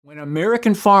When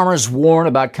American farmers warn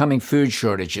about coming food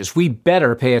shortages, we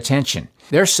better pay attention.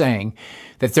 They're saying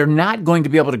that they're not going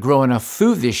to be able to grow enough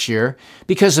food this year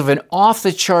because of an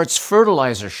off-the-charts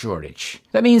fertilizer shortage.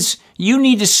 That means you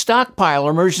need to stockpile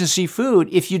emergency food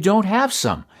if you don't have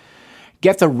some.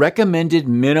 Get the recommended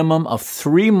minimum of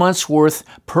 3 months' worth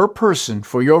per person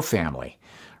for your family.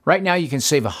 Right now, you can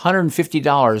save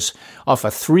 $150 off a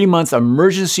 3-month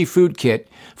emergency food kit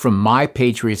from My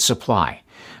Patriot Supply.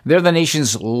 They're the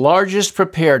nation's largest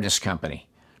preparedness company,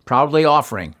 proudly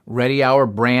offering Ready Hour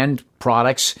brand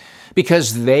products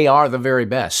because they are the very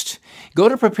best. Go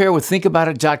to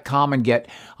preparewiththinkaboutit.com and get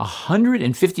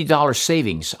 $150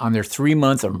 savings on their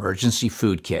 3-month emergency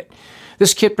food kit.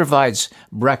 This kit provides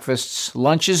breakfasts,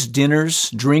 lunches,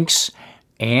 dinners, drinks,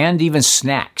 and even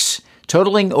snacks,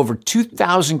 totaling over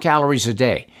 2,000 calories a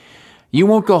day. You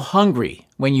won't go hungry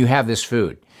when you have this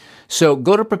food. So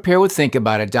go to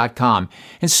preparewiththinkaboutit.com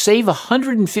and save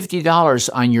 $150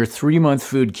 on your 3-month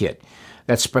food kit.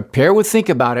 That's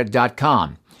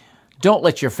preparewiththinkaboutit.com. Don't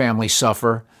let your family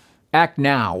suffer. Act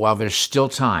now while there's still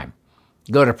time.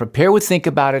 Go to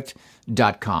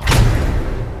preparewiththinkaboutit.com.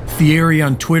 Thierry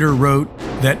on Twitter wrote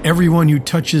that everyone who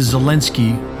touches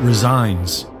Zelensky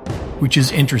resigns, which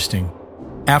is interesting.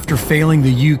 After failing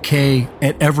the UK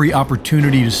at every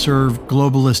opportunity to serve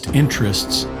globalist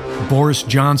interests, Boris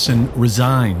Johnson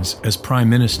resigns as Prime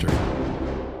Minister,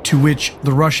 to which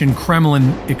the Russian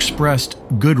Kremlin expressed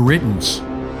good riddance.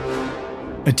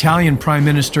 Italian Prime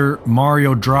Minister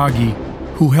Mario Draghi,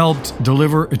 who helped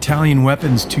deliver Italian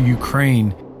weapons to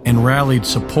Ukraine and rallied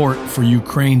support for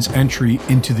Ukraine's entry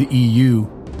into the EU,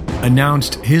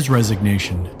 announced his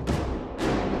resignation.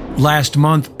 Last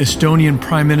month, Estonian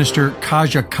Prime Minister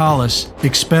Kaja Kallas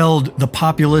expelled the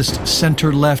populist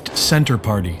center-left Centre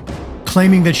Party,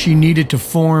 claiming that she needed to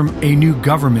form a new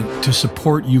government to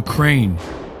support Ukraine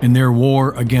in their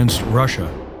war against Russia.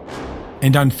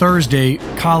 And on Thursday,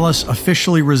 Kallas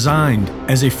officially resigned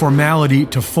as a formality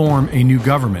to form a new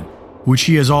government, which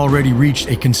he has already reached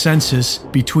a consensus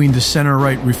between the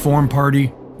center-right Reform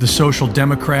Party, the Social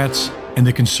Democrats, and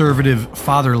the conservative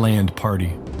Fatherland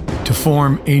Party, to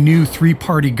form a new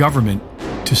 3-party government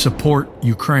to support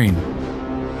Ukraine.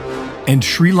 And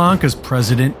Sri Lanka's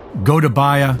president,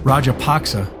 Gotabaya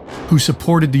Rajapaksa, who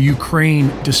supported the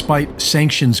Ukraine despite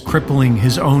sanctions crippling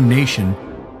his own nation,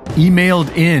 emailed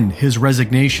in his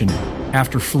resignation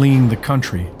after fleeing the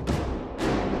country.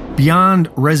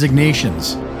 Beyond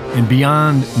resignations and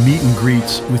beyond meet and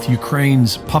greets with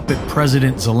Ukraine's puppet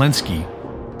President Zelensky,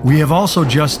 we have also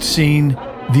just seen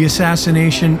the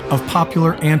assassination of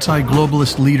popular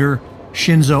anti-globalist leader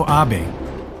Shinzo Abe,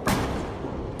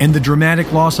 and the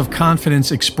dramatic loss of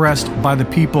confidence expressed by the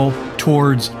people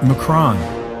towards Macron,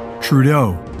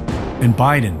 Trudeau, and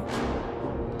Biden.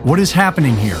 What is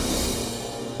happening here?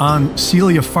 On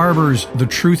Celia Farber's The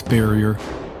Truth Barrier,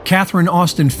 Catherine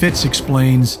Austin Fitts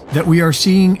explains that we are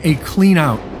seeing a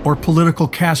clean-out or political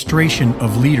castration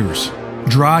of leaders.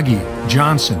 Draghi,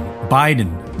 Johnson,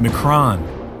 Biden, Macron,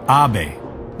 Abe.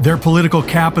 Their political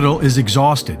capital is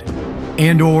exhausted,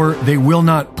 and/or they will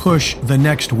not push the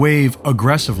next wave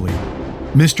aggressively.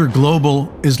 Mr. Global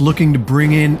is looking to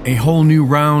bring in a whole new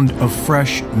round of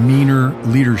fresh, meaner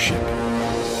leadership.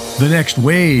 The next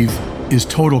wave is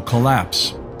total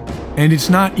collapse. And it's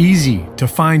not easy to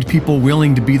find people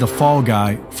willing to be the fall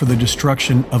guy for the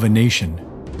destruction of a nation.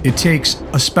 It takes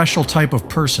a special type of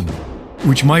person,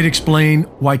 which might explain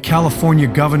why California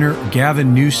Governor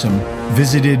Gavin Newsom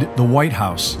visited the White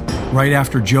House right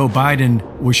after Joe Biden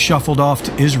was shuffled off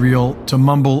to Israel to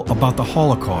mumble about the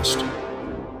Holocaust.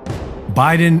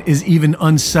 Biden is even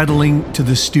unsettling to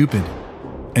the stupid,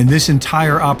 and this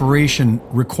entire operation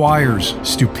requires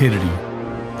stupidity.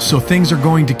 So things are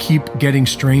going to keep getting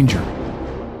stranger.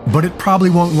 But it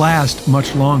probably won't last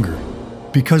much longer,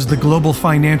 because the global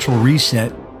financial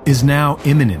reset is now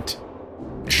imminent.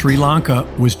 Sri Lanka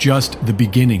was just the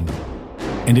beginning,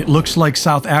 and it looks like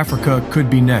South Africa could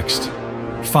be next,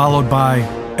 followed by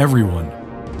everyone.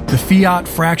 The fiat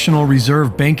fractional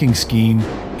reserve banking scheme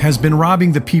has been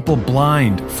robbing the people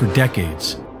blind for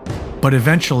decades, but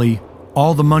eventually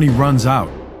all the money runs out.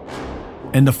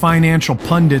 And the financial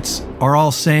pundits are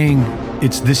all saying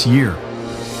it's this year.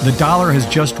 The dollar has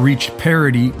just reached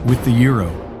parity with the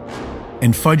euro,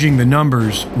 and fudging the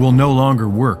numbers will no longer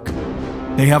work.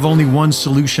 They have only one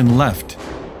solution left,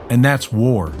 and that's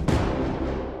war.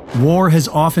 War has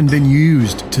often been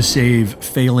used to save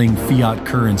failing fiat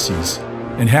currencies,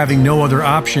 and having no other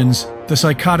options, the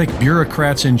psychotic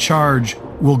bureaucrats in charge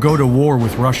will go to war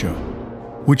with Russia,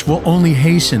 which will only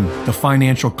hasten the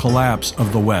financial collapse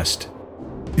of the West.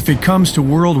 If it comes to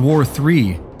World War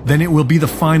III, then it will be the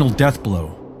final death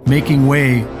blow. making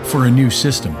way for a new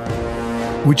system.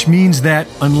 Which means that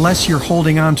unless you're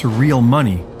holding on to real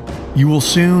money, you will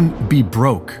soon be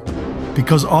broke,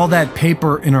 because all that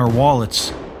paper in our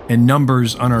wallets and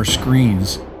numbers on our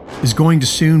screens is going to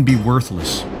soon be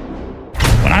worthless.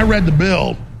 When I read the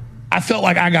bill, I felt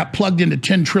like I got plugged into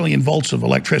 10 trillion volts of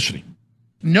electricity.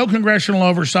 No congressional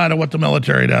oversight of what the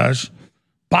military does.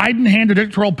 Biden handed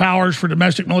dictatorial powers for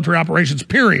domestic military operations,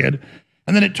 period.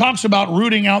 And then it talks about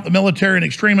rooting out the military and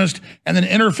extremists and then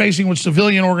interfacing with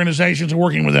civilian organizations and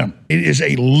working with them. It is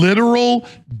a literal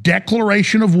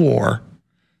declaration of war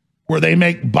where they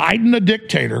make Biden a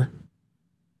dictator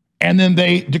and then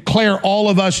they declare all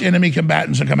of us enemy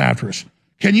combatants and come after us.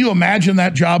 Can you imagine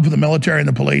that job for the military and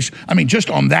the police? I mean, just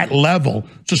on that level,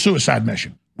 it's a suicide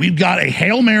mission. We've got a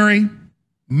Hail Mary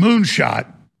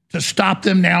moonshot to stop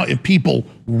them now if people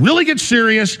really get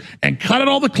serious and cut out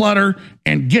all the clutter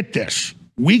and get this.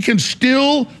 We can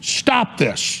still stop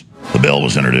this. The bill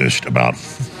was introduced about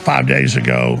 5 days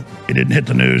ago. It didn't hit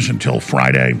the news until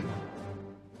Friday.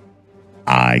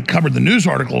 I covered the news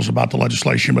articles about the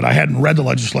legislation, but I hadn't read the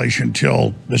legislation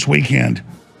until this weekend.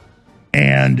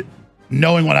 And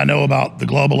knowing what I know about the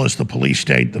globalists, the police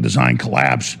state, the design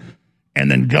collapse, and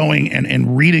then going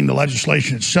and reading the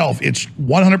legislation itself, it's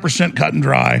 100% cut and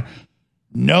dry.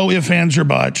 No ifs, ands, or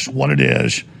buts what it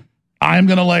is. I'm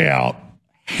going to lay out,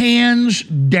 hands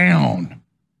down,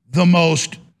 the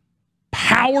most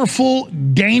powerful,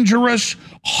 dangerous,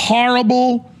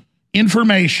 horrible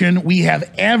information we have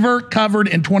ever covered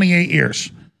in 28 years.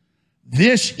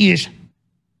 This is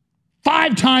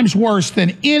 5 times worse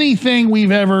than anything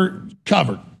we've ever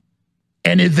covered.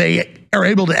 And if they are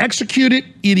able to execute it,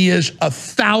 it is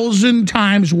 1,000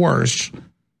 times worse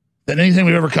than anything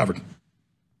we've ever covered.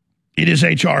 It is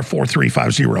HR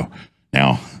 4350.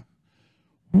 Now,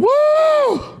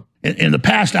 woo! In the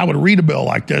past, I would read a bill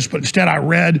like this, but instead I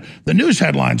read the news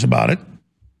headlines about it.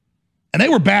 And they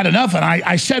were bad enough, and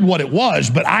I said what it was,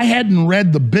 but I hadn't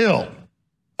read the bill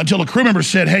until a crew member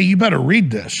said, hey, you better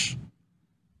read this.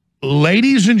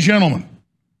 Ladies and gentlemen,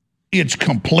 it's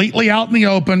completely out in the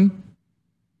open.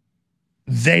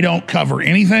 They don't cover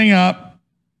anything up.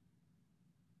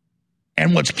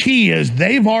 And what's key is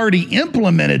they've already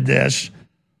implemented this.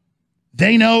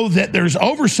 They know that there's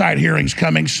oversight hearings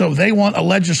coming, so they want a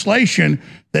legislation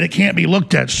that it can't be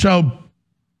looked at. So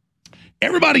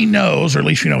everybody knows, or at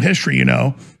least you know history, you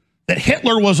know, that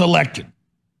Hitler was elected.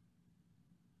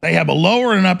 They have a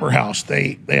lower and an upper house.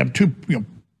 They have two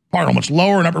parliaments,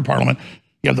 lower and upper parliament.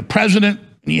 You have the president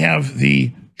and you have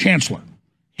the chancellor.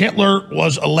 Hitler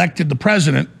was elected the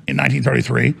president in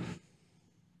 1933.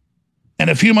 And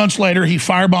a few months later, he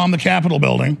firebombed the Capitol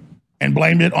building and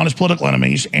blamed it on his political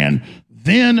enemies. And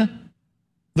then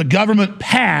the government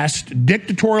passed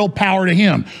dictatorial power to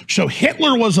him. So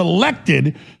Hitler was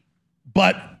elected,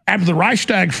 but after the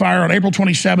Reichstag fire on April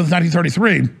 27th,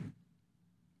 1933,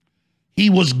 he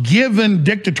was given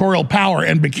dictatorial power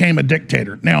and became a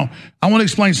dictator. Now, I want to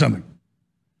explain something.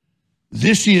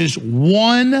 This is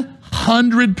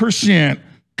 100%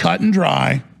 cut and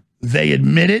dry. They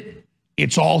admit it.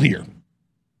 It's all here.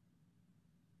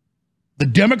 The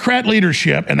Democrat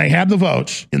leadership, and they have the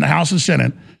votes in the House and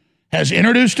Senate, has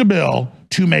introduced a bill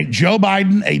to make Joe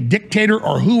Biden a dictator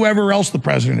or whoever else the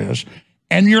president is.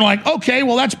 And you're like, okay,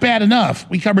 well, that's bad enough.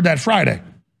 We covered that Friday.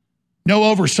 No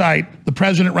oversight. The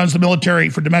president runs the military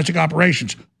for domestic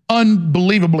operations.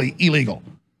 Unbelievably illegal.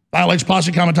 Violates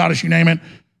posse comitatus, you name it.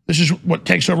 This is what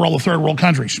takes over all the third world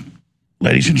countries.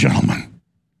 Ladies and gentlemen,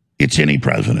 it's any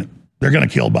president. They're going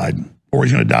to kill Biden, or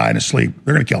he's going to die in his sleep.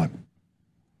 They're going to kill him.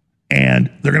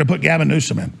 And they're going to put Gavin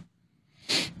Newsom in.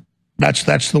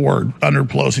 That's the word, under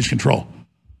Pelosi's control.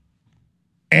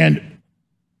 And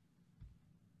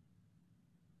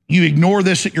you ignore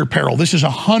this at your peril. This is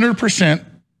 100%.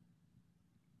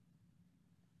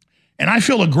 And I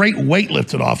feel a great weight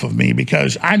lifted off of me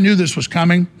because I knew this was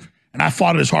coming and I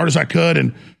fought it as hard as I could.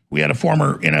 And we had a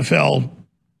former NFL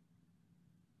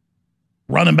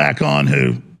running back on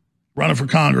who running for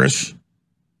Congress.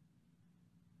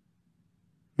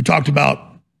 We talked about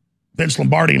Vince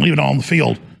Lombardi and leaving it all on the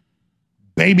field.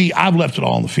 Baby, I've left it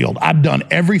all on the field. I've done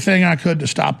everything I could to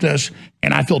stop this,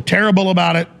 and I feel terrible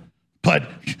about it, but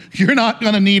you're not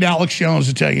going to need Alex Jones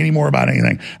to tell you any more about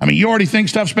anything. I mean, you already think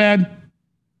stuff's bad?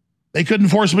 They couldn't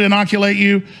forcibly inoculate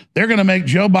you. They're going to make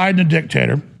Joe Biden a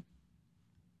dictator.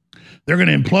 They're going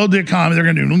to implode the economy. They're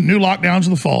going to do new lockdowns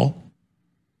in the fall.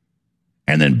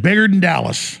 And then bigger than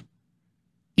Dallas,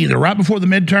 either right before the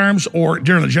midterms or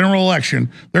during the general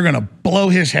election, they're going to blow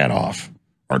his head off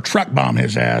or truck bomb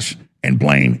his ass and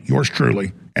blame yours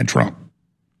truly and Trump.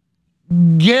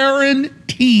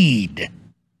 Guaranteed.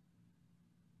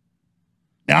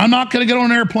 Now, I'm not going to get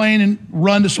on an airplane and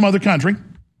run to some other country.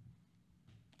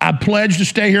 I pledged to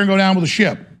stay here and go down with a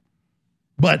ship.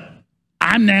 But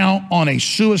I'm now on a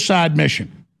suicide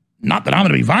mission. Not that I'm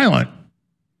going to be violent,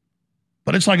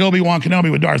 but it's like Obi-Wan Kenobi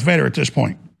with Darth Vader at this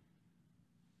point.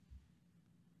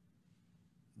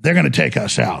 They're going to take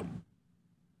us out.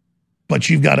 But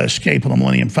you've got to escape on the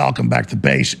Millennium Falcon back to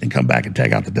base and come back and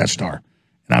take out the Death Star.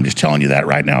 And I'm just telling you that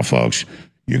right now, folks.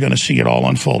 You're going to see it all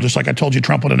unfold. Just like I told you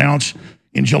Trump would announce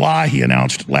in July, he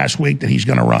announced last week that he's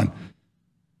going to run.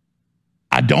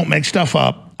 I don't make stuff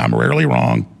up. I'm rarely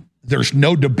wrong. There's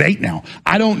no debate now.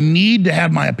 I don't need to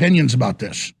have my opinions about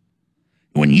this.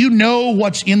 When you know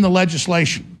what's in the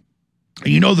legislation,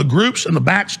 you know the groups and the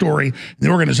backstory and the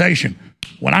organization.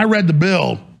 When I read the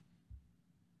bill,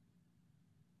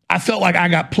 I felt like I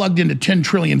got plugged into 10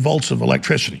 trillion volts of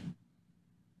electricity.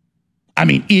 I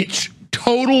mean, it's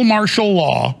total martial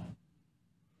law.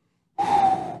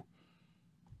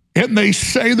 And they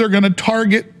say they're going to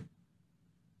target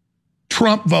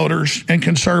Trump voters and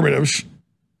conservatives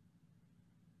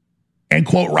and,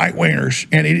 quote, right-wingers.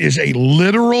 And it is a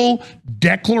literal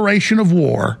declaration of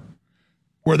war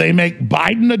where they make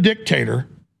Biden a dictator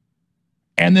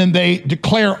and then they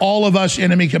declare all of us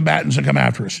enemy combatants and come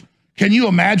after us. Can you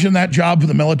imagine that job for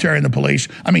the military and the police?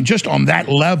 I mean, just on that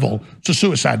level, it's a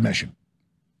suicide mission.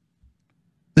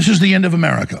 This is the end of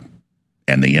America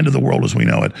and the end of the world as we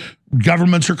know it.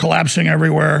 Governments are collapsing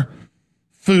everywhere.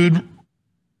 Food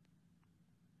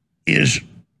is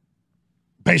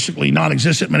basically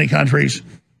non-existent in many countries.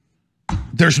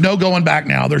 There's no going back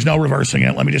now. There's no reversing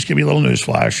it. Let me just give you a little news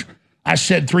flash. I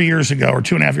said 3 years ago or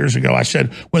 2.5 years ago, I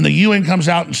said, when the UN comes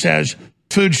out and says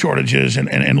food shortages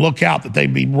and look out that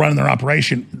they'd be running their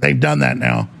operation, they've done that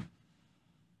now.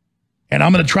 And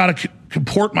I'm going to try to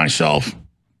comport myself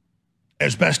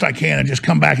as best I can and just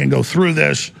come back and go through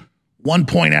this one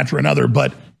point after another.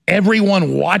 But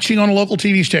everyone watching on a local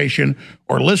TV station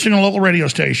or listening on a local radio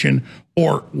station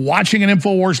or watching at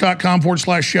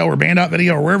Infowars.com/show or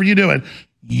Band.video or wherever you do it,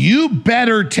 you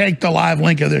better take the live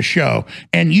link of this show.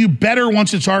 And you better,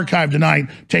 once it's archived tonight,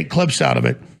 take clips out of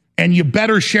it. And you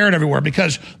better share it everywhere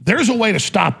because there's a way to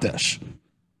stop this.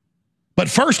 But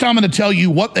first, I'm going to tell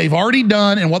you what they've already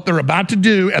done and what they're about to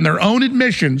do and their own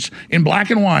admissions in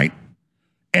black and white,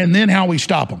 and then how we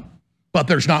stop them. But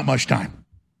there's not much time.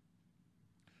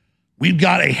 We've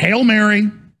got a Hail Mary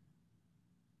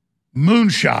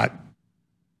moonshot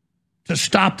to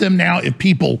stop them now if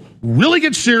people really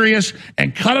get serious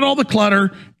and cut out all the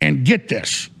clutter and get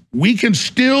this. We can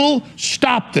still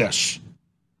stop this.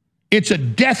 It's a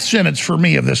death sentence for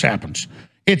me if this happens.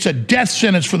 It's a death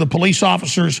sentence for the police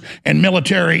officers and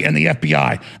military and the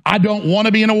FBI. I don't want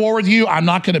to be in a war with you. I'm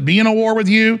not going to be in a war with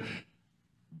you.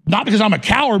 Not because I'm a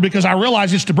coward, because I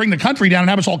realize it's to bring the country down and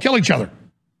have us all kill each other.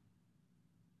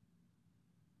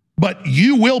 But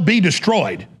you will be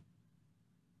destroyed.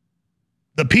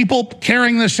 The people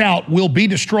carrying this out will be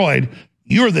destroyed.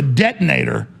 You're the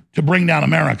detonator to bring down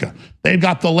America. They've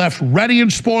got the left ready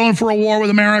and spoiling for a war with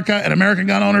America and American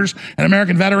gun owners and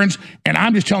American veterans. And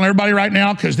I'm just telling everybody right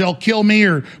now, because they'll kill me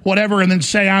or whatever and then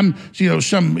say I'm,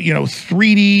 some,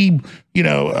 3D,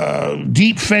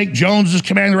 deep fake Jones is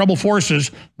commanding the rebel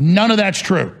forces. None of that's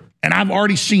true. And I've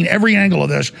already seen every angle of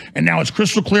this, and now it's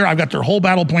crystal clear. I've got their whole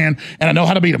battle plan, and I know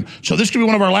how to beat them. So this could be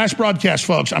one of our last broadcasts,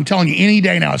 folks. I'm telling you, any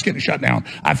day now, it's getting shut down.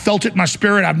 I've felt it in my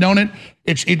spirit. I've known it.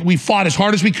 We fought as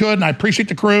hard as we could, and I appreciate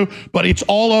the crew, but it's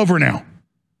all over now.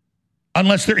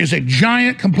 Unless there is a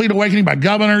giant, complete awakening by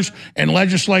governors and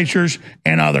legislatures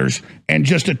and others, and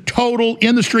just a total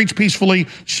in the streets peacefully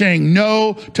saying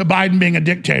no to Biden being a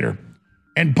dictator.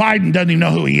 And Biden doesn't even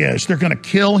know who he is. They're going to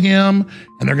kill him,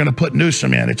 and they're going to put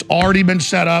Newsom in. It's already been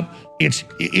set up.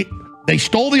 They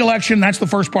stole the election. That's the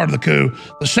first part of the coup.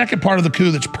 The second part of the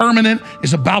coup that's permanent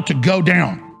is about to go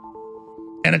down.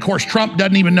 And, of course, Trump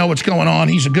doesn't even know what's going on.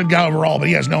 He's a good guy overall, but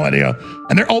he has no idea.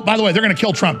 And by the way, they're going to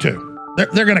kill Trump, too.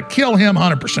 They're going to kill him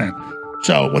 100%.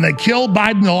 So when they kill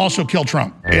Biden, they'll also kill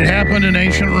Trump. It happened in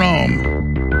ancient Rome.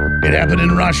 It happened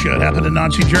in Russia. It happened in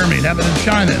Nazi Germany. It happened in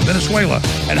China and Venezuela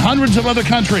and hundreds of other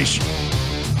countries.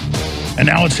 And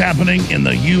now it's happening in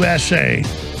the USA.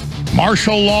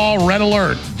 Martial law, red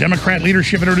alert. Democrat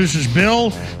leadership introduces bill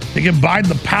to give Biden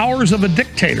the powers of a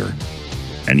dictator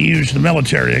and use the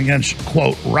military against,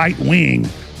 quote, right wing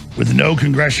with no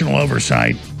congressional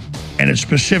oversight. And it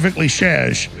specifically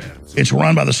says it's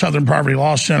run by the Southern Poverty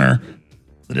Law Center,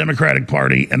 the Democratic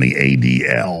Party, and the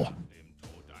ADL.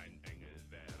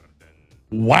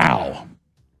 Wow.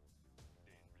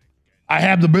 I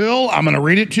have the bill. I'm going to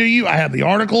read it to you. I have the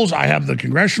articles. I have the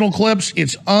congressional clips.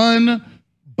 It's unbelievable.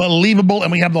 unbelievable.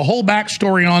 And we have the whole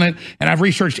backstory on it. And I've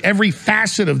researched every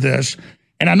facet of this.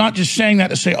 And I'm not just saying that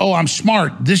to say, oh, I'm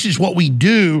smart. This is what we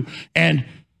do. And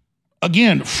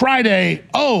again, Friday,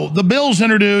 the bill's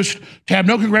introduced to have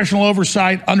no congressional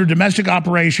oversight under domestic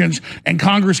operations, and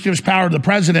Congress gives power to the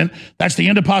president. That's the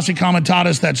Inter Pares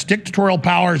Comitatus. That's dictatorial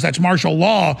powers. That's martial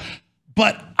law.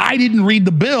 But I didn't read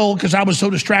the bill because I was so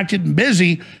distracted and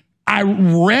busy. I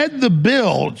read the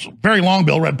bill. It's a very long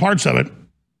bill, read parts of it,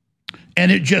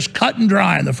 and it just cut and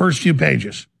dry in the first few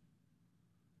pages.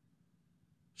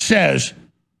 Says,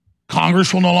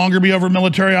 Congress will no longer be over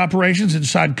military operations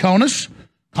inside CONUS,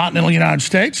 continental United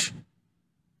States,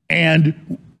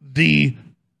 and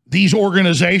these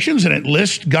organizations, and it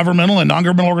lists governmental and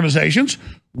non-governmental organizations,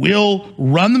 will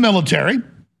run the military,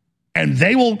 and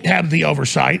they will have the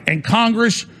oversight, and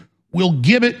Congress will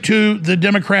give it to the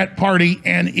Democrat Party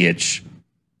and its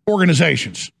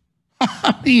organizations.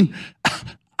 I mean,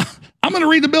 I'm going to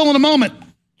read the bill in a moment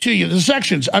to you, the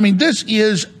sections. I mean, this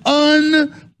is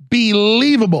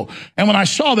unbelievable. And when I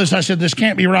saw this, I said, this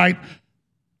can't be right.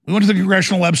 We went to the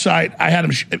congressional website. I had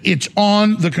them. It's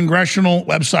on the congressional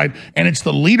website, and it's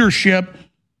the leadership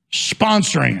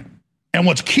sponsoring it. And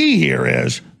what's key here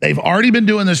is they've already been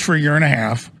doing this for a year and a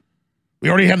half. We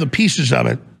already have the pieces of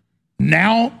it.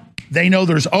 Now they know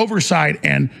there's oversight,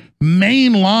 and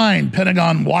mainline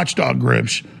Pentagon watchdog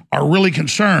groups are really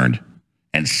concerned,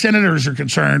 and senators are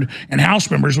concerned, and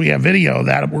House members. We have video of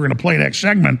that. We're going to play next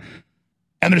segment.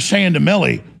 And they're saying to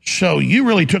Milley, so you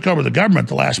really took over the government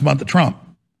the last month of Trump.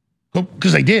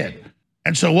 Because they did.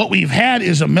 And so what we've had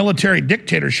is a military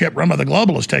dictatorship run by the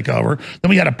globalists take over. Then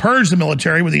we had to purge the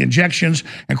military with the injections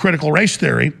and critical race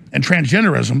theory and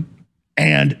transgenderism.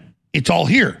 And it's all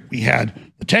here. We had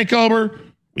the takeover,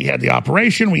 we had the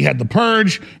operation, we had the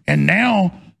purge, and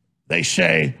now they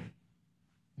say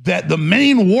that the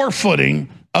main war footing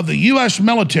of the U.S.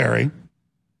 military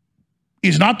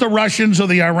is not the Russians or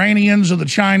the Iranians or the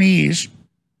Chinese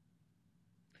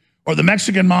or the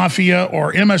Mexican mafia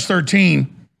or MS-13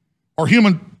 or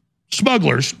human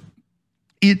smugglers.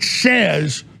 It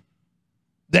says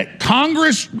that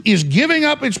Congress is giving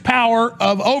up its power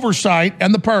of oversight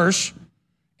and the purse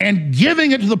and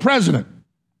giving it to the president.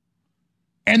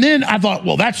 And then I thought,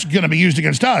 well, that's going to be used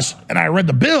against us. And I read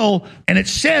the bill, and it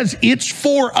says it's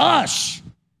for us.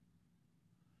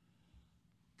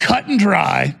 Cut and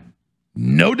dry,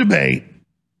 no debate,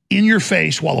 in your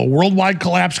face, while a worldwide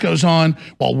collapse goes on,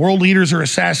 while world leaders are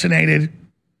assassinated,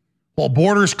 while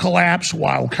borders collapse,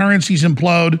 while currencies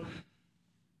implode.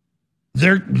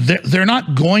 They're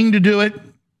not going to do it.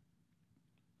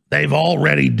 They've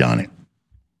already done it.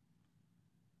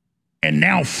 And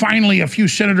now finally a few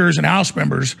senators and House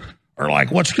members are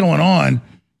like, what's going on?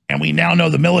 And we now know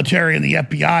the military and the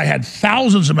FBI had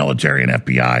thousands of military and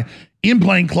FBI in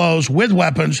plain clothes with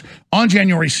weapons on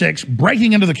January 6th,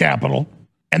 breaking into the Capitol.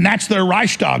 And that's their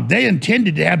Reichstag. They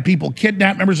intended to have people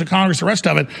kidnap members of Congress, the rest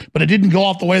of it, but it didn't go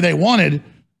off the way they wanted.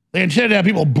 They intended to have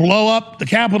people blow up the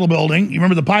Capitol building. You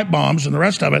remember the pipe bombs and the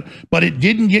rest of it, but it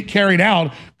didn't get carried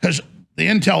out because the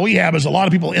intel we have is a lot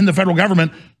of people in the federal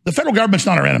government. The federal government's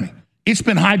not our enemy. It's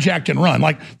been hijacked and run.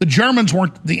 Like the Germans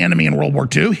weren't the enemy in World War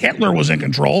II. Hitler was in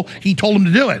control. He told them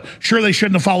to do it. Sure, they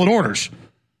shouldn't have followed orders.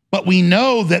 But we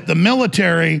know that the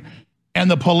military and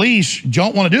the police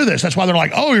don't want to do this. That's why they're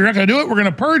like, oh, you're not going to do it? We're going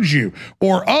to purge you.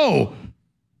 Or, oh,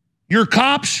 you're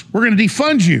cops? We're going to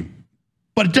defund you.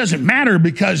 But it doesn't matter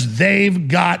because they've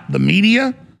got the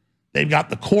media, they've got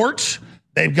the courts,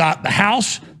 they've got the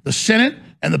House, the Senate,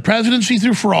 and the presidency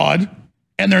through fraud,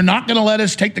 and they're not going to let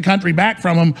us take the country back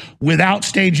from them without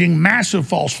staging massive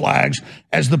false flags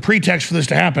as the pretext for this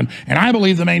to happen. And I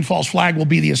believe the main false flag will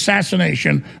be the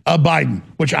assassination of Biden,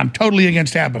 which I'm totally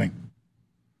against happening.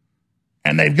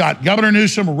 And they've got Governor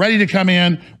Newsom ready to come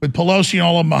in with Pelosi and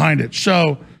all of them behind it.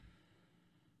 So,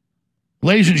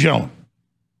 ladies and gentlemen,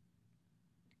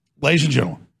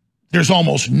 there's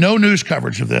almost no news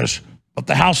coverage of this, but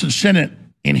the House and Senate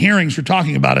in hearings are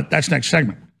talking about it. That's next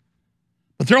segment.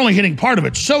 But they're only hitting part of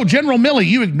it. So, General Milley,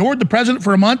 you ignored the president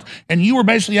for a month, and you were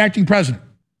basically acting president.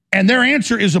 And their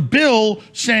answer is a bill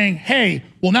saying, hey,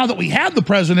 well, now that we have the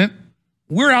president,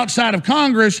 we're outside of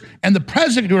Congress, and the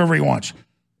president can do whatever he wants.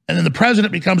 And then the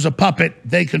president becomes a puppet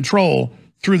they control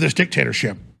through this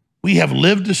dictatorship. We have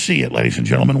lived to see it, ladies and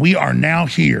gentlemen. We are now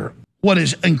here. What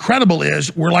is incredible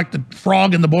is we're like the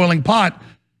frog in the boiling pot.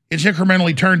 It's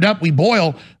incrementally turned up. We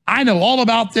boil. I know all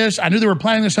about this. I knew they were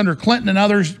planning this under Clinton and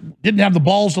others. Didn't have the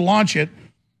balls to launch it.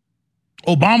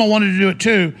 Obama wanted to do it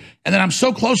too. And then I'm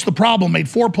so close to the problem, made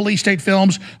 4 police state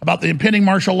films about the impending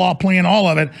martial law plan, all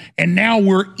of it. And now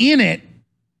we're in it.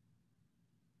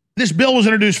 This bill was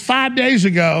introduced 5 days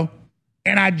ago,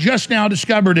 And I just now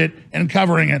discovered it and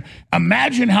covering it.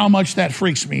 Imagine how much that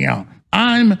freaks me out.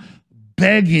 I'm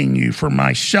begging you for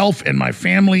myself and my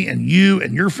family and you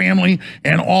and your family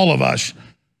and all of us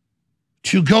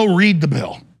to go read the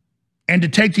bill and to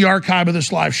take the archive of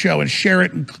this live show and share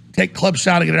it and take clips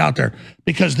out and get it out there,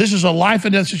 because this is a life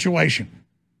and death situation.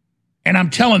 And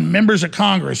I'm telling members of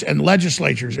Congress and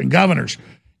legislatures and governors,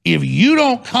 if you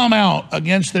don't come out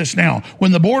against this now,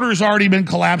 when the border has already been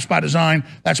collapsed by design,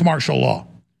 that's martial law.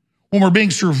 When we're being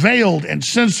surveilled and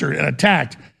censored and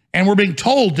attacked, and we're being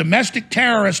told domestic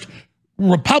terrorist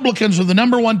Republicans are the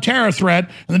 #1 terror threat,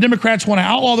 and the Democrats want to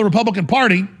outlaw the Republican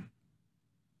Party,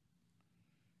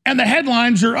 and the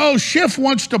headlines are, oh, Schiff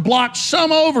wants to block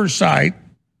some oversight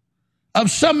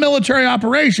of some military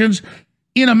operations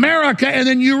in America, and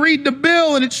then you read the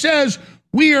bill and it says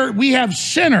we have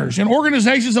centers and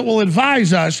organizations that will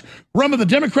advise us, run by the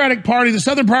Democratic Party, the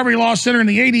Southern Poverty Law Center, and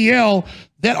the ADL,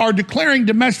 that are declaring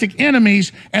domestic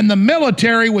enemies, and the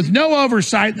military with no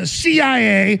oversight, and the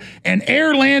CIA and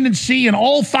air, land, and sea, and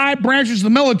all 5 branches of the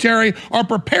military are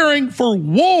preparing for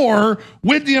war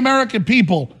with the American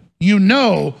people. You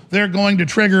know they're going to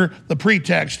trigger the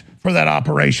pretext for that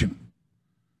operation,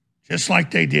 just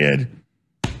like they did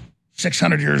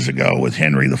 600 years ago with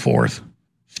Henry IV,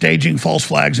 staging false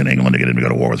flags in England to get him to go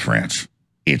to war with France.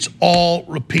 It's all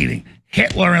repeating.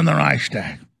 Hitler and the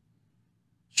Reichstag.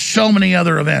 So many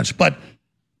other events. But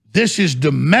this is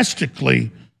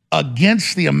domestically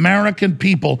against the American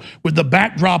people, with the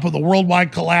backdrop of the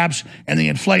worldwide collapse and the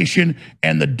inflation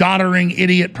and the doddering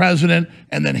idiot president,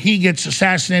 and then he gets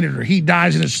assassinated or he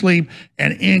dies in his sleep,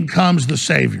 and in comes the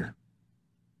savior.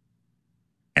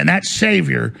 And that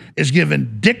savior is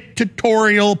given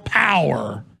dictatorial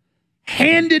power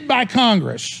handed by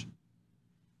Congress.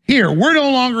 Here, we're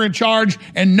no longer in charge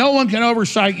and no one can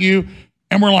oversight you.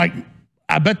 And we're like,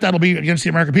 I bet that'll be against the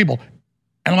American people.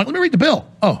 And I'm like, let me read the bill.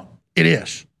 Oh, it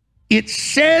is. It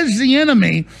says the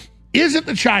enemy isn't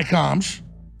the Chi-Coms,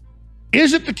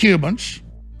 isn't the Cubans,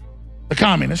 the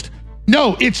communists.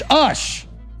 No, it's us.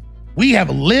 We have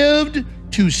lived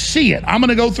to see it. I'm going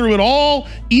to go through it all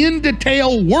in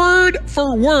detail, word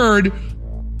for word,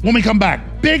 when we come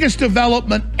back. Biggest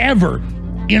development ever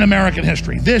in American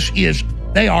history. This is,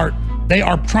 they are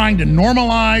trying to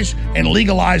normalize and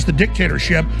legalize the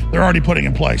dictatorship they're already putting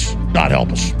in place. God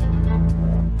help us.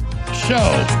 So,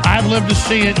 I've lived to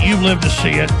see it. You've lived to see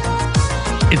it.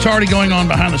 It's already going on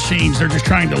behind the scenes. They're just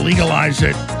trying to legalize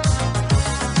it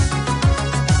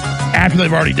after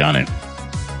they've already done it.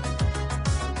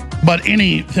 But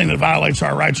anything that violates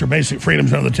our rights or basic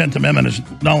freedoms under the 10th Amendment is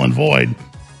null and void.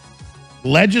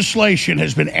 Legislation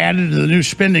has been added to the new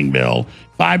spending bill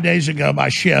 5 days ago by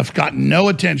Schiff, got no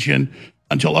attention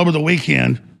until over the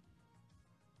weekend.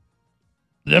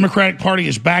 The Democratic Party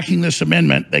is backing this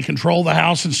amendment. They control the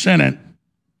House and Senate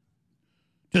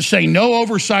to say no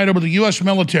oversight over the U.S.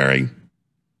 military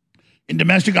in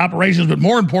domestic operations, but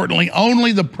more importantly,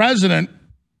 only the president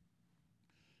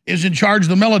is in charge of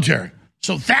the military.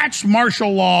 So that's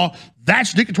martial law.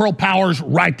 That's dictatorial powers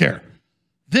right there.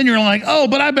 Then you're like, oh,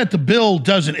 but I bet the bill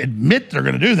doesn't admit they're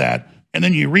going to do that. And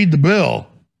then you read the bill,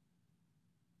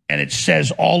 and it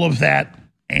says all of that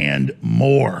and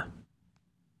more.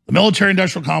 The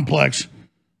military-industrial complex,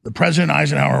 the President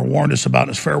Eisenhower warned us about in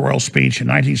his farewell speech in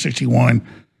 1961,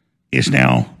 is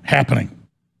now happening.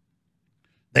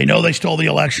 They know they stole the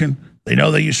election. They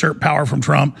know they usurped power from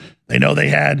Trump. They know they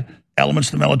had elements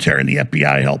of the military and the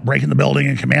FBI help break in the building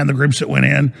and command the groups that went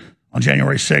in on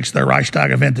January 6th, their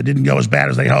Reichstag event that didn't go as bad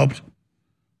as they hoped.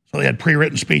 So they had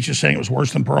pre-written speeches saying it was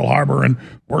worse than Pearl Harbor and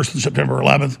worse than September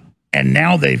 11th. And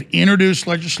now they've introduced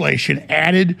legislation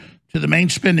added to the main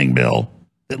spending bill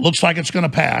that looks like it's going to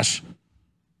pass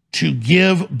to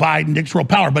give Biden dictatorial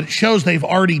power, but it shows they've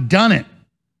already done it.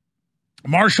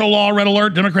 Martial law, red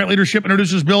alert. Democrat leadership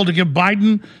introduces bill to give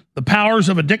Biden the powers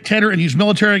of a dictator and use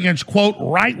military against, quote,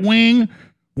 right wing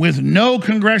with no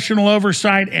congressional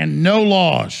oversight and no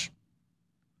laws.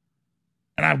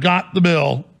 And I've got the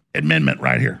bill amendment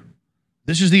right here.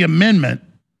 This is the amendment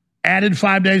added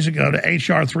 5 days ago to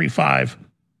HR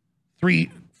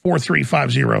 4350,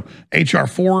 HR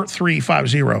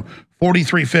 4350,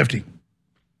 4350.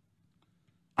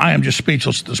 I am just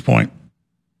speechless at this point.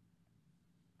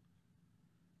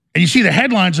 And you see the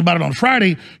headlines about it on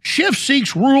Friday. Schiff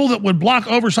seeks rule that would block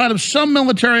oversight of some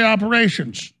military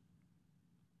operations.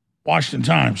 Washington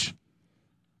Times.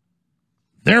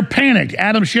 They're panicked.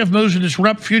 Adam Schiff moves to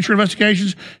disrupt future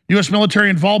investigations, U.S. military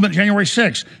involvement January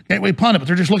 6th. Gateway pundit, but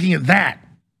they're just looking at that.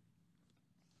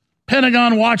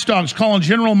 Pentagon watchdogs calling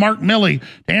General Mark Milley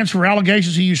to answer for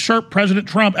allegations he usurped President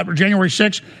Trump after January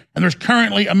 6th, and there's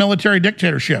currently a military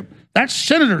dictatorship. That's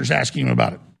senators asking him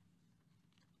about it.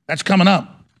 That's coming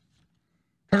up.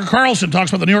 Tucker Carlson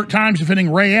talks about the New York Times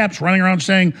defending Ray Epps running around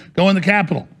saying, go in the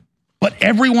Capitol. But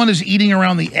everyone is eating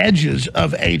around the edges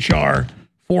of H.R.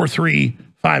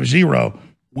 4350.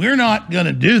 We're not going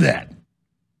to do that.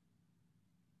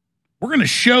 We're going to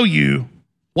show you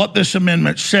what this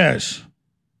amendment says.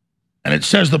 And it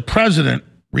says the president,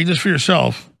 read this for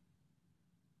yourself,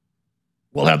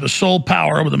 will have the sole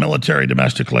power over the military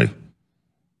domestically,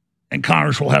 and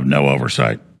Congress will have no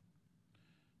oversight.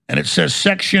 And it says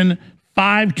Section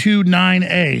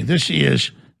 529A. This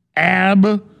is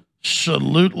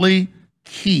absolutely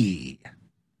key.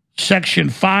 Section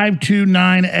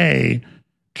 529A,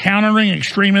 countering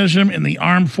extremism in the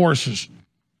armed forces.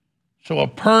 So a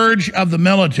purge of the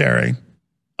military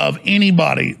of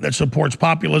anybody that supports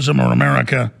populism in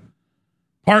America.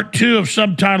 Part 2 of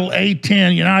subtitle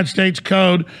A10, United States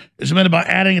Code, is amended by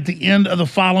adding at the end of the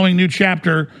following new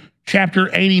chapter, Chapter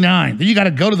 89. Then you got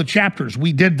to go to the chapters.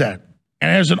 We did that.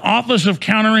 And as an Office of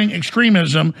Countering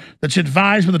Extremism that's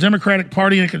advised by the Democratic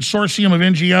Party and a consortium of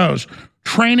NGOs,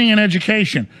 training and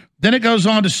education. Then it goes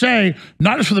on to say,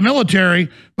 not just for the military,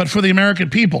 but for the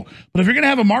American people. But if you're going to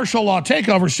have a martial law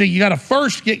takeover, see, you got to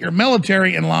first get your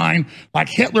military in line, like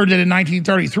Hitler did in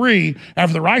 1933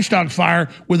 after the Reichstag fire,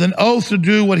 with an oath to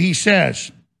do what he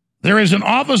says. There is an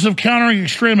Office of Countering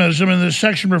Extremism in this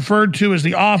section referred to as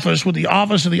the office, with the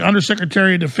Office of the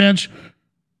Undersecretary of Defense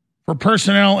for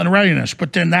Personnel and Readiness.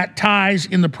 But then that ties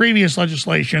in the previous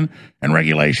legislation and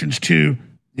regulations to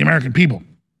the American people.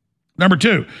 Number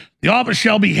 2, the office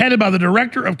shall be headed by the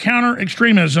Director of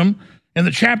Counter-Extremism in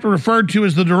the chapter referred to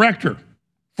as the Director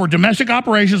for Domestic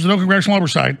Operations with no congressional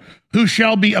oversight, who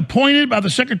shall be appointed by the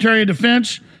Secretary of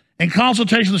Defense in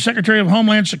consultation with the Secretary of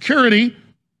Homeland Security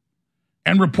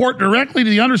and report directly to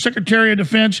the Undersecretary of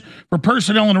Defense for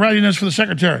Personnel and Readiness for the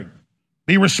Secretary.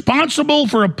 Be responsible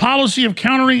for a policy of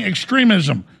countering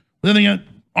extremism within the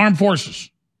armed forces.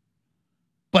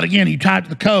 But again, you type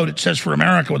the code, it says for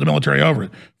America with the military over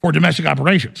it, for domestic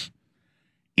operations.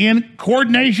 In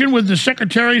coordination with the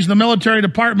secretaries of the military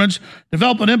departments,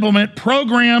 develop and implement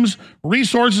programs,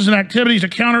 resources, and activities to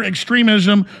counter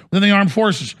extremism within the armed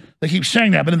forces. They keep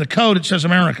saying that, but in the code it says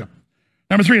America.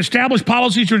 Number 3, establish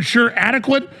policies to ensure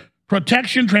adequate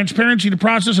protection, transparency, the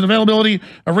process, and availability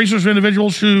of resources for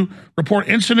individuals who report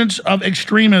incidents of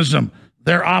extremism,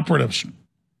 their operatives.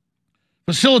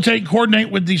 Facilitate and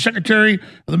coordinate with the Secretary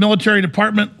of the Military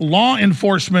Department, law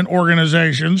enforcement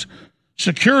organizations,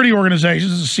 security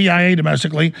organizations, the CIA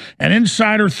domestically, and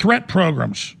insider threat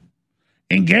programs.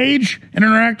 Engage and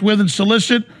interact with and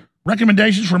solicit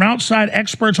recommendations from outside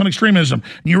experts on extremism.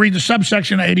 And you read the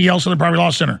subsection ADL, Southern Poverty Law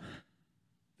Center.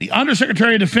 The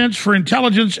Undersecretary of Defense for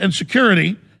Intelligence and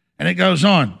Security, and it goes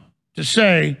on to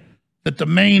say that the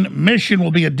main mission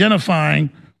will be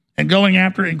identifying and going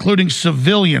after, including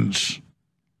civilians.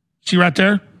 See right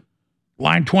there?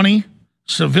 Line 20,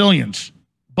 civilians.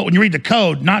 But when you read the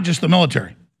code, not just the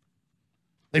military.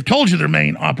 They've told you their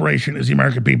main operation is the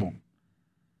American people.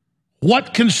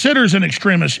 What considers an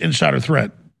extremist insider threat?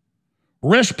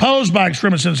 Risk posed by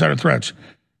extremist insider threats.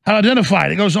 How to identify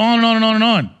it. It goes on and on and on and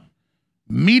on.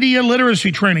 Media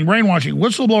literacy training, brainwashing,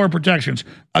 whistleblower protections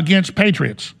against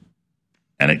patriots.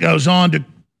 And it goes on to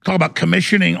talk about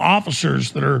commissioning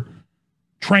officers that are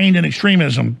trained in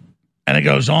extremism. And it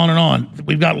goes on and on.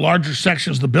 We've got larger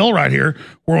sections of the bill right here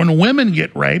where when women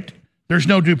get raped, there's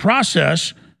no due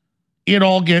process. It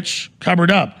all gets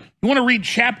covered up. You want to read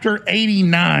Chapter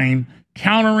 89,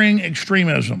 Countering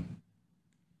Extremism.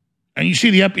 And you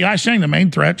see the FBI saying the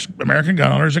main threats, American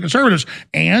gun owners and conservatives.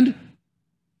 And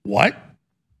what?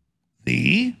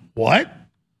 The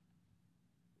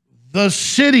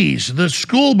cities, the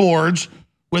school boards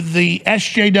with the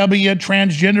SJW,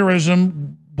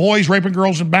 transgenderism, boys raping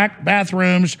girls in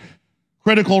bathrooms,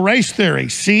 critical race theory.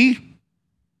 See?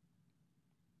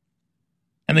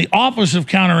 And the Office of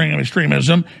Countering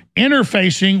Extremism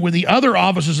interfacing with the other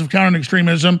offices of countering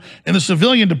extremism in the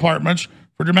civilian departments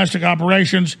for domestic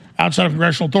operations outside of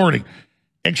congressional authority.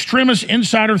 Extremist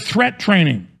insider threat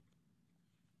training.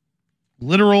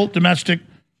 Literal domestic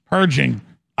purging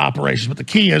operations. But the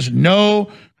key is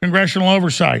no congressional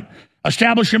oversight.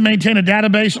 Establish and maintain a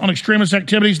database on extremist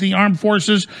activities in the armed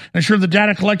forces and ensure the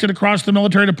data collected across the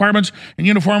military departments in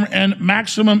uniform and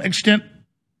maximum extent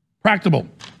practicable.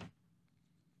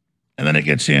 And then it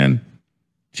gets in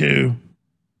to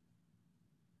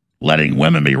letting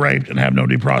women be raped and have no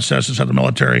due process inside the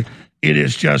military. It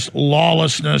is just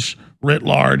lawlessness writ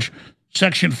large.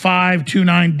 Section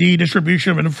 529D,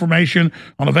 distribution of information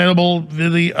on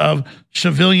availability of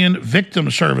civilian victim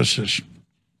services.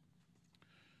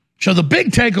 So the big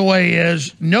takeaway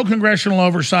is no congressional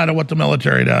oversight of what the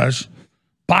military does.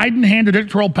 Biden handed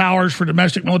dictatorial powers for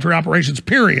domestic military operations,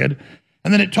 period.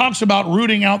 And then it talks about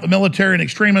rooting out the military and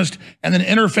extremists and then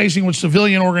interfacing with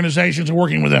civilian organizations and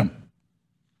working with them.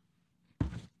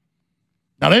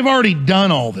 Now, they've already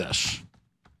done all this.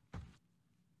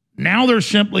 Now they're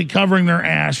simply covering their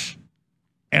ass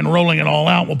and rolling it all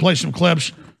out. We'll play some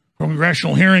clips from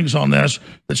congressional hearings on this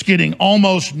that's getting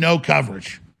almost no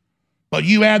coverage. But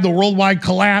you add the worldwide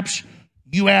collapse,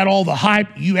 you add all the hype,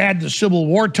 you add the Civil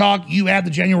War talk, you add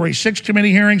the January 6th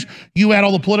committee hearings, you add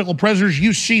all the political prisoners,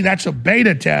 you see that's a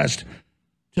beta test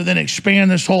to then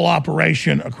expand this whole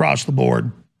operation across the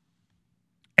board.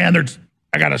 And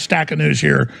I got a stack of news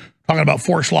here talking about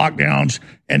forced lockdowns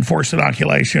and forced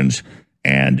inoculations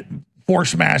and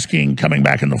forced masking coming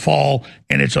back in the fall,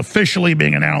 and it's officially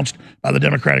being announced by the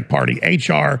Democratic Party,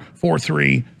 H.R.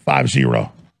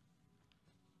 4350.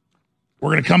 We're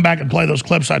going to come back and play those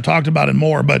clips I talked about and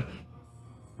more, but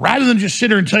rather than just sit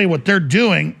here and tell you what they're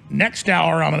doing, next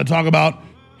hour I'm going to talk about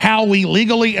how we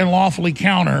legally and lawfully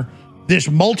counter this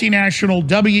multinational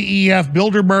WEF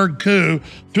Bilderberg coup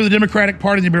through the Democratic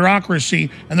Party, the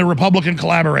bureaucracy, and the Republican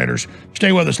collaborators.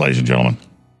 Stay with us, ladies and gentlemen.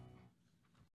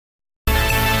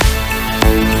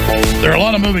 There are a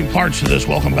lot of moving parts to this.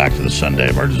 Welcome back to the Sunday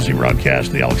emergency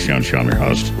broadcast, the Alex Jones Show. I'm your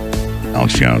host,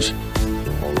 Alex Jones.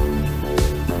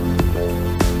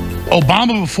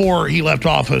 Obama, before he left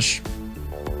office,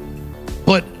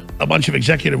 put a bunch of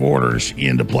executive orders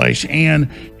into place and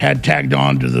had tagged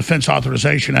on to the Defense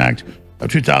Authorization Act of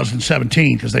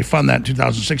 2017 because they fund that in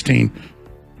 2016.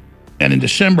 And in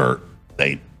December,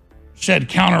 they said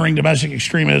countering domestic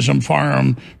extremism,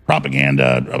 firearm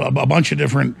propaganda, a bunch of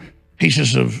different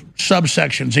pieces of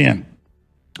subsections in.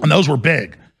 And those were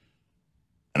big.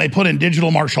 And they put in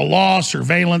digital martial law,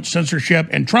 surveillance, censorship,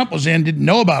 and Trump was in, didn't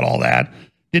know about all that,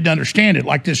 didn't understand it,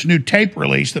 like this new tape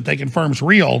release that they confirm is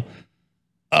real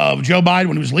of Joe Biden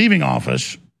when he was leaving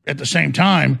office at the same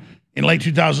time in late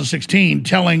 2016,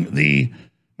 telling the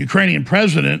Ukrainian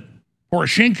president,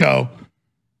 Poroshenko,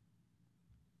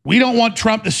 we don't want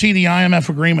Trump to see the IMF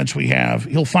agreements we have.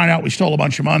 He'll find out we stole a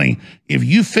bunch of money. If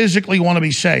you physically want to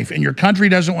be safe and your country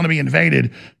doesn't want to be invaded,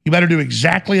 you better do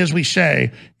exactly as we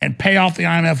say and pay off the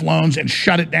IMF loans and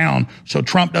shut it down so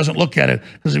Trump doesn't look at it.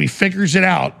 Because if he figures it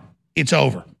out, it's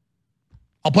over.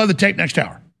 I'll play the tape next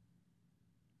hour.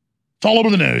 It's all over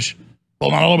the news.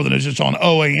 Well, not all over the news. It's on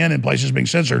OAN in places being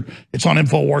censored. It's on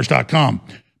Infowars.com.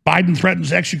 Biden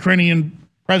threatens ex-Ukrainian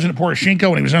President Poroshenko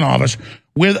when he was in office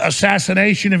with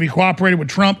assassination if he cooperated with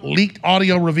Trump, leaked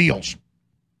audio reveals.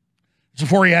 It's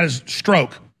before he had his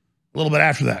stroke, a little bit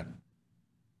after that.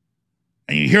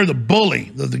 And you hear the bully,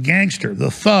 the gangster,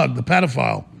 the thug, the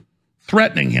pedophile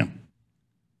threatening him.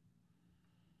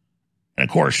 And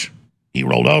of course, he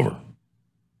rolled over.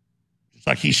 Just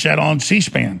like he said on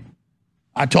C-SPAN.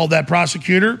 I told that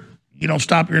prosecutor, you don't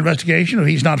stop your investigation if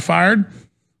he's not fired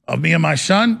of me and my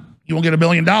son, you won't get $1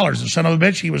 billion. The son of a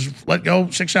bitch, he was let go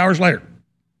 6 hours later.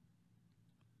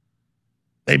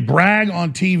 They brag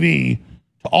on TV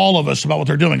to all of us about what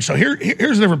they're doing. So here's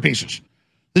the different pieces.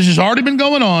 This has already been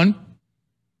going on.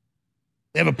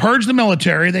 They have a purge the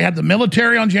military. They have the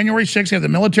military on January 6th. They have the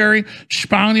military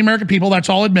spying on the American people. That's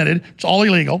all admitted. It's all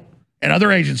illegal. And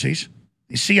other agencies,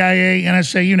 the CIA,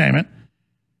 NSA, you name it.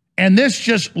 And this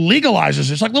just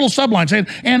legalizes. It's like little sublines saying,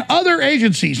 and other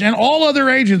agencies, and all other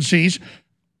agencies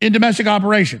in domestic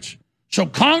operations. So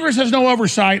Congress has no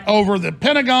oversight over the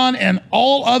Pentagon and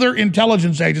all other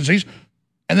intelligence agencies.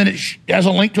 And then it has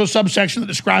a link to a subsection that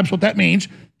describes what that means.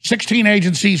 16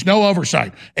 agencies, no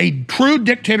oversight. A true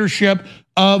dictatorship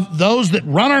of those that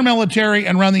run our military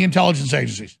and run the intelligence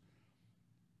agencies.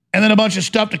 And then a bunch of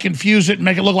stuff to confuse it and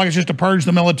make it look like it's just to purge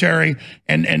the military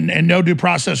and no due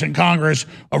process in Congress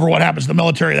over what happens to the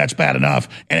military. That's bad enough.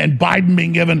 And Biden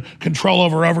being given control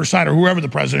over oversight or whoever the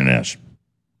president is.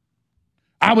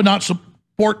 I would not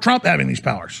support Trump having these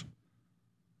powers.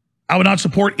 I would not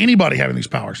support anybody having these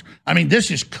powers. I mean, this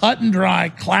is cut and dry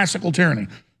classical tyranny.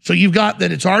 So you've got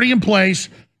that it's already in place.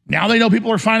 Now they know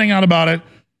people are finding out about it.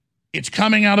 It's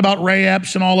coming out about Ray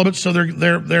Epps and all of it, so they're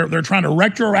trying to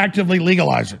retroactively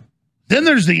legalize it. Then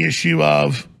there's the issue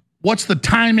of what's the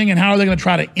timing and how are they going to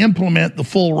try to implement the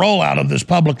full rollout of this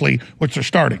publicly, which they're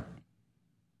starting.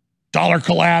 Dollar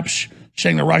collapse,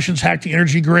 saying the Russians hacked the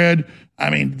energy grid. I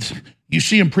mean, you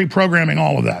see them pre-programming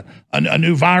all of that. A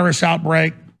new virus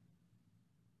outbreak,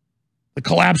 the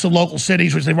collapse of local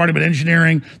cities, which they've already been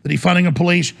engineering, the defunding of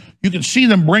police. You can see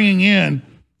them bringing in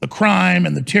the crime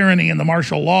and the tyranny and the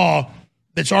martial law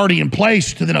that's already in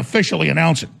place to then officially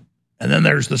announce it. And then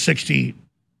there's the 60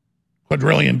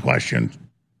 quadrillion question.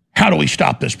 how do we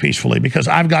stop this peacefully? Because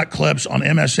I've got clips on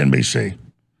MSNBC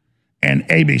and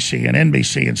ABC and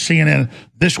NBC and CNN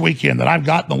this weekend that I've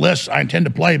got in the list I intend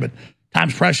to play, but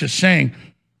time's precious, saying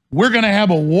we're going to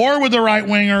have a war with the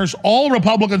right-wingers. All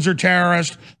Republicans are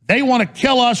terrorists. They want to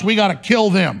kill us. We got to kill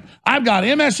them. I've got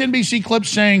MSNBC clips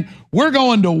saying we're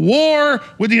going to war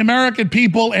with the American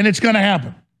people, and it's going to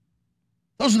happen.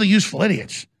 Those are the useful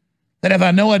idiots that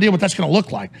have no idea what that's going to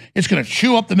look like. It's going to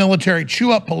chew up the military,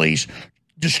 chew up police,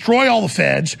 destroy all the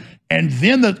feds, and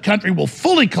then the country will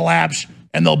fully collapse,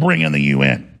 and they'll bring in the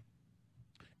UN.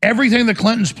 Everything the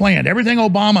Clintons planned, everything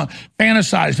Obama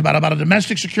fantasized about a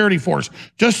domestic security force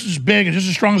just as big and just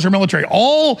as strong as their military,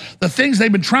 all the things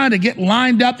they've been trying to get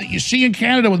lined up that you see in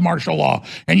Canada with martial law,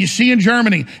 and you see in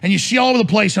Germany, and you see all over the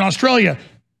place in Australia,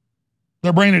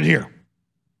 they're bringing it here.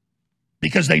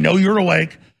 Because they know you're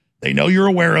awake, they know you're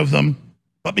aware of them,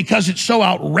 but because it's so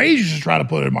outrageous to try to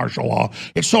put in martial law,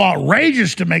 it's so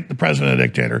outrageous to make the president a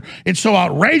dictator, it's so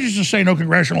outrageous to say no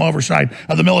congressional oversight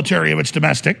of the military if it's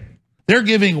domestic, they're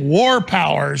giving war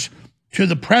powers to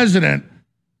the president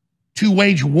to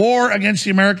wage war against the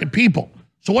American people.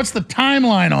 So what's the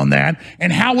timeline on that,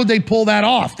 and how would they pull that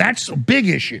off? That's a big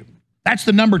issue. That's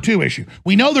the number 2 issue.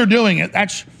 We know they're doing it.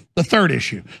 That's the third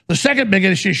issue. The second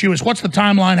biggest issue is what's the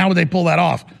timeline? How would they pull that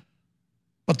off?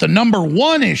 But the number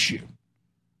 1 issue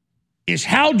is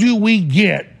how do we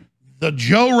get the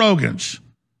Joe Rogans,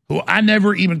 who I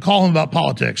never even call him about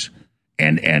politics,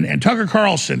 and Tucker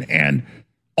Carlson and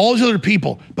all these other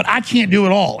people, but I can't do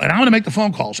it all. And I'm going to make the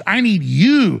phone calls. I need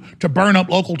you to burn up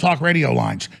local talk radio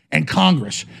lines and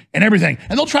Congress and everything.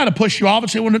 And they'll try to push you off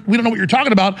and say, we don't know what you're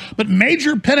talking about. But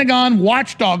major Pentagon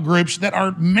watchdog groups that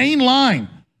are mainline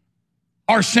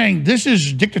are saying this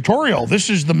is dictatorial. This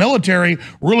is the military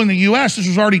ruling the U.S. This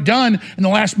was already done in the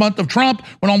last month of Trump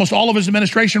when almost all of his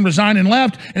administration resigned and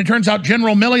left. And it turns out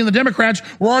General Milley and the Democrats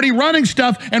were already running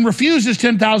stuff and refused his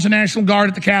 10,000 National Guard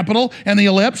at the Capitol and the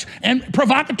Ellipse and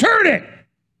provocateured it.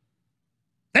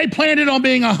 They planned it on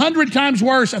being 100 times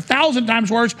worse, 1,000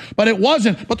 times worse, but it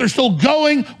wasn't. But they're still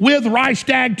going with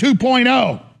Reichstag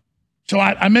 2.0. So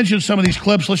I mentioned some of these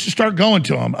clips. Let's just start going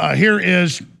to them. Here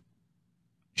is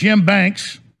Jim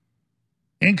Banks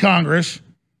in Congress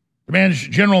demands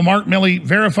General Mark Milley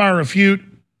verify or refute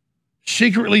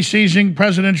secretly seizing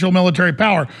presidential military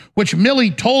power, which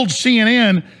Milley told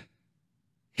CNN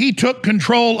he took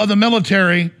control of the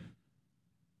military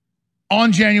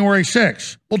on January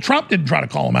 6th. Well, Trump didn't try to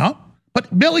call him out,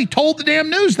 but Milley told the damn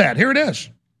news that. Here it is.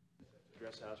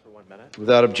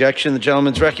 Without objection, the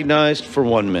gentleman's recognized for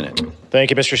 1 minute. Thank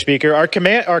you, Mr. Speaker.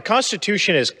 Our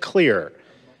Constitution is clear.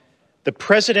 The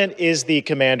president is the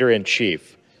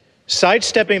commander-in-chief.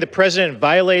 Sidestepping the president,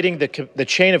 violating the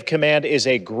chain of command is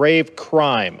a grave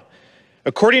crime.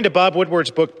 According to Bob Woodward's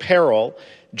book, Peril,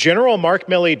 General Mark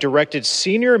Milley directed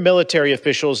senior military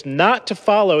officials not to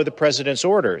follow the president's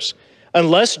orders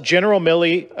unless General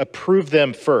Milley approved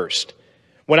them first.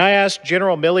 When I asked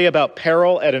General Milley about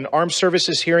Peril at an armed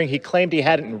services hearing, he claimed he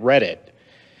hadn't read it.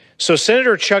 So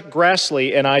Senator Chuck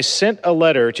Grassley and I sent a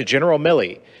letter to General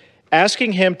Milley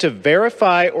asking him to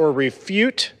verify or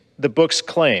refute the book's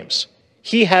claims.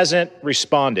 He hasn't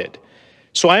responded.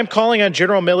 So I am calling on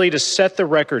General Milley to set the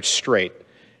record straight.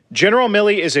 General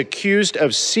Milley is accused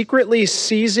of secretly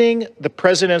seizing the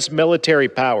president's military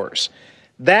powers.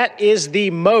 That is the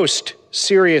most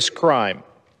serious crime.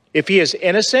 If he is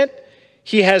innocent,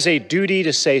 he has a duty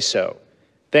to say so.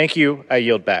 Thank you. I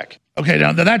yield back. Okay,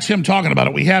 now that's him talking about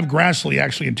it. We have Grassley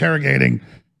actually interrogating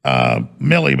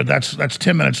Milley, but that's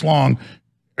 10 minutes long,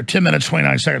 or 10 minutes,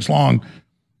 29 seconds long.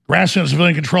 Grassley is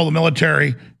civilian control of the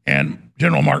military and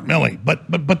General Mark Milley.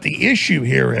 But the issue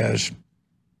here is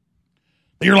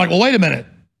that you're like, well, wait a minute.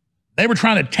 They were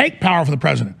trying to take power from the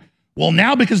president. Well,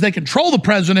 now because they control the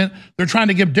president, they're trying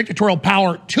to give dictatorial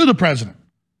power to the president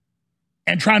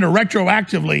and trying to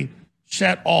retroactively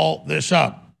set all this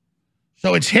up.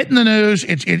 So it's hitting the news.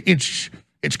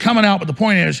 It's coming out. But the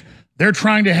point is, they're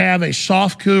trying to have a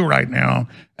soft coup right now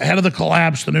ahead of the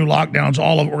collapse, the new lockdowns,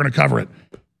 all of it. We're going to cover it.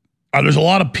 There's a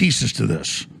lot of pieces to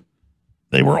this.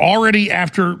 They were already,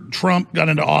 after Trump got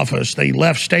into office, they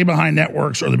left stay-behind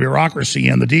networks or the bureaucracy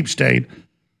and the deep state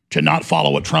to not follow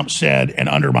what Trump said and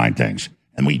undermine things.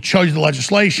 And we chose the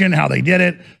legislation, how they did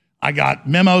it. I got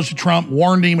memos to Trump,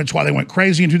 warned him. It's why they went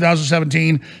crazy in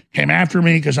 2017, came after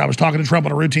me because I was talking to Trump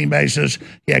on a routine basis.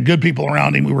 He had good people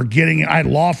around him. I had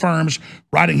law firms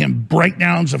writing him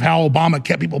breakdowns of how Obama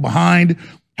kept people behind,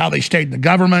 how they stayed in the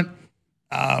government.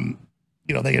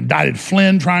 They indicted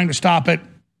Flynn trying to stop it.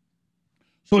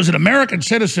 So as an American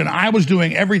citizen, I was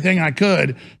doing everything I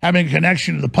could, having a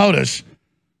connection to the POTUS,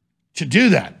 to do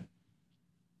that.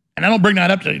 And I don't bring that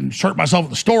up to insert myself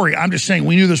in the story. I'm just saying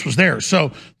we knew this was there.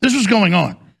 So this was going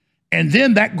on. And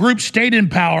then that group stayed in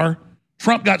power.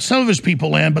 Trump got some of his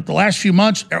people in, but the last few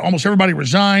months, almost everybody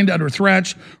resigned under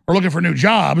threats or looking for new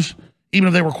jobs. Even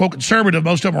if they were, quote, conservative,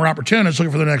 most of them were opportunists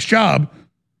looking for their next job.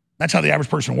 That's how the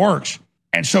average person works.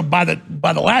 And so by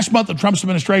the last month of Trump's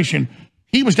administration,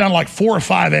 he was down to like 4 or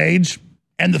 5 aides.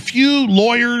 And the few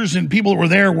lawyers and people that were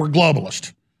there were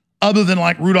globalists, other than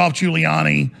like Rudolph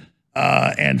Giuliani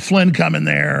and Flynn coming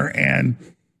there and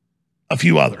a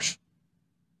few others.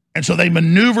 And so they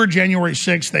maneuvered January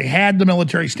 6th. They had the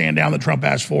military stand down that Trump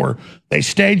asked for. They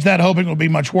staged that hoping it would be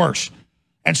much worse.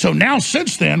 And so now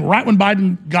since then, right when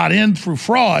Biden got in through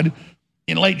fraud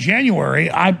in late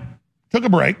January, I took a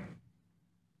break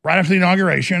right after the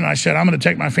inauguration. And I said, I'm going to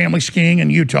take my family skiing in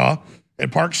Utah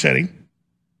at Park City.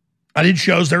 I did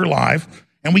shows there live.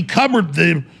 And we covered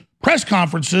the press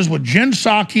conferences with Jen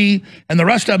Psaki and the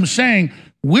rest of them saying,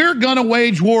 we're going to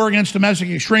wage war against domestic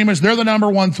extremists. They're the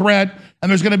 #1 threat. And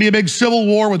there's going to be a big civil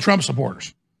war with Trump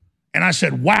supporters. And I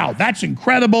said, wow, that's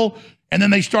incredible. And then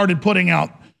they started putting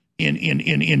out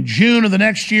in June of the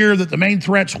next year that the main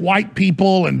threat's white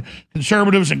people and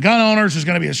conservatives and gun owners. Is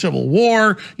going to be a civil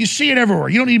war. You see it everywhere.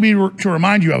 You don't need me to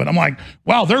remind you of it. I'm like,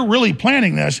 wow, they're really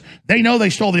planning this. They know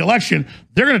they stole the election.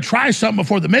 They're going to try something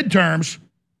before the midterms.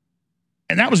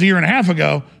 And that was a year and a half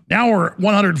ago. Now we're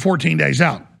 114 days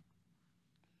out.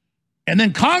 And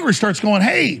then Congress starts going,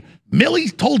 hey,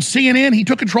 Milley told CNN he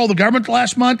took control of the government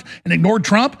last month and ignored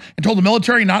Trump and told the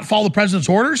military not follow the president's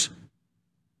orders.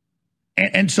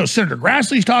 And so Senator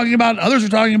Grassley's talking about it. Others are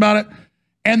talking about it.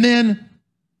 And then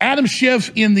Adam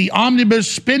Schiff in the omnibus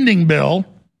spending bill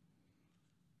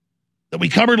that we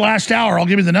covered last hour, I'll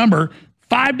give you the number,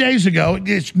 5 days ago.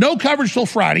 It's no coverage till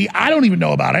Friday. I don't even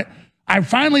know about it. I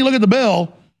finally look at the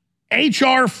bill,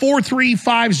 HR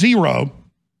 4350,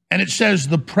 and it says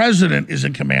the president is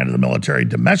in command of the military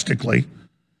domestically.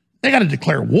 They got to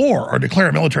declare war or declare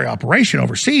a military operation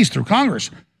overseas through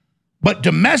Congress. But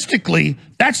domestically,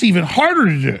 that's even harder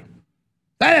to do.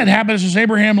 That had happened since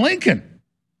Abraham Lincoln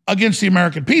against the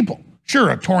American people. Sure,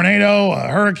 a tornado, a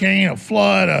hurricane, a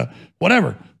flood,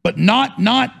 whatever. But not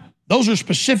those are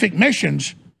specific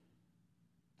missions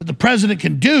that the president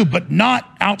can do, but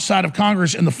not outside of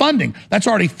Congress and the funding. That's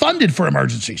already funded for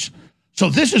emergencies.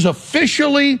 So this is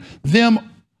officially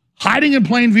them hiding in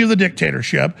plain view of the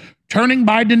dictatorship, turning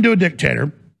Biden into a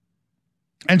dictator,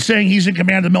 and saying he's in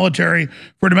command of the military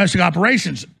for domestic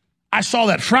operations. I saw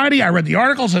that Friday. I read the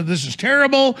article, said this is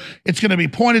terrible. It's going to be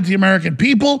pointed to the American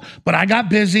people. But I got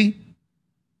busy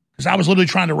because I was literally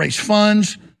trying to raise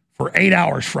funds for 8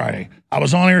 hours Friday. I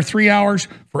was on air 3 hours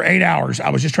for 8 hours.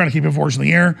 I was just trying to keep Infowars in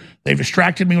the air. They've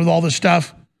distracted me with all this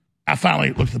stuff. I finally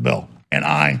looked at the bill, and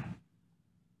I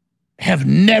have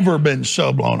never been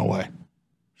so blown away.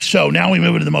 So now we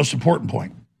move into the most important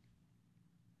point.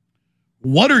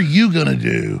 What are you going to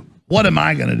do? What am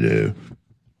I going to do?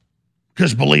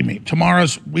 Because believe me,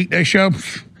 tomorrow's weekday show,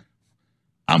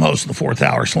 I'm hosting the 4th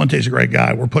hour. Salente's a great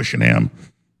guy. We're pushing him.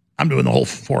 I'm doing the whole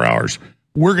 4 hours.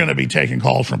 We're going to be taking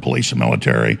calls from police and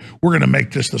military. We're going to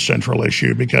make this the central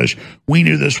issue because we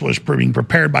knew this was being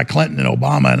prepared by Clinton and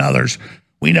Obama and others.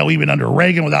 We know even under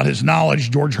Reagan, without his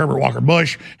knowledge, George Herbert Walker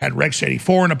Bush had Rex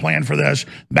 84 in a plan for this.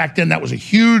 Back then, that was a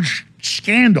huge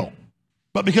scandal.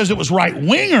 But because it was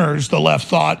right-wingers, the left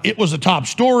thought it was a top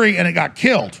story and it got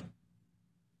killed. It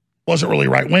wasn't really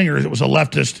right-wingers. It was a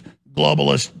leftist,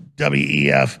 globalist,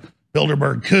 WEF,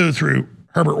 Bilderberg coup through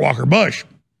Herbert Walker Bush.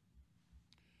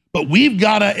 But we've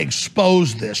got to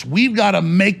expose this. We've got to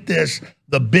make this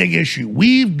the big issue.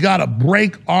 We've got to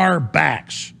break our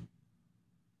backs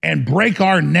and break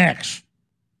our necks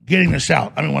getting this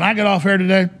out. I mean, when I get off air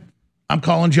today, I'm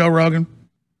calling Joe Rogan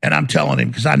and I'm telling him,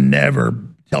 because I never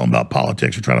tell him about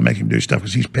politics or try to make him do stuff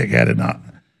because he's pig-headed.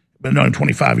 Been known him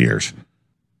 25 years.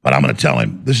 But I'm going to tell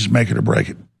him, this is make it or break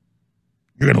it.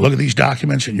 You're going to look at these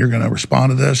documents and you're going to respond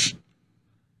to this.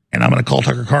 And I'm going to call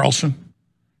Tucker Carlson.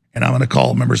 And I'm going to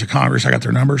call members of Congress. I got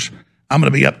their numbers. I'm going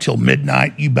to be up till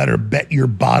midnight. You better bet your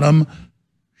bottom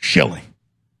shilling,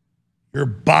 your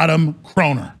bottom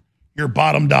kroner, your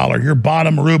bottom dollar, your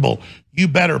bottom ruble. You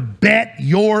better bet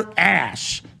your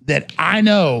ass that I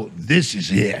know this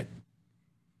is it.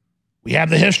 We have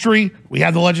the history, we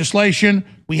have the legislation,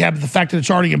 we have the fact that it's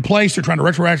already in place. They're trying to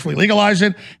retroactively legalize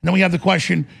it. And then we have the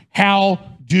question, how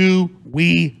do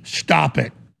we stop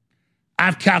it?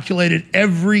 I've calculated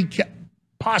every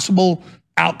possible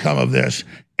outcome of this,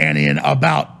 and in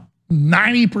about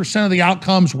 90% of the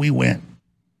outcomes, we win.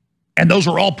 And those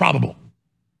are all probable.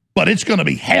 But it's going to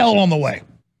be hell on the way.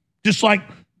 Just like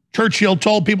Churchill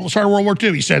told people at the start of World War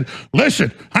II. He said,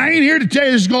 listen, I ain't here to tell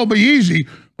you this is going to be easy,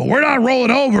 But we're not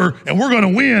rolling over, and we're going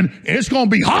to win, and it's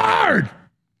going to be hard.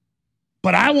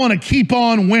 But I want to keep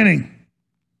on winning.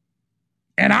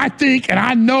 And I think, and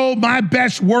I know my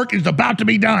best work is about to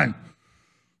be done.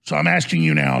 So I'm asking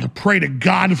you now to pray to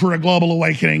God for a global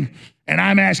awakening. And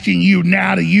I'm asking you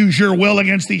now to use your will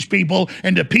against these people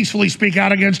and to peacefully speak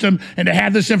out against them and to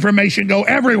have this information go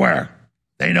everywhere.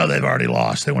 They know they've already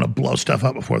lost. They want to blow stuff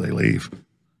up before they leave.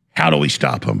 How do we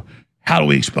stop them? How do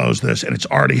we expose this? And it's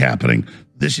already happening.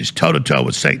 This is toe-to-toe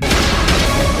with Satan.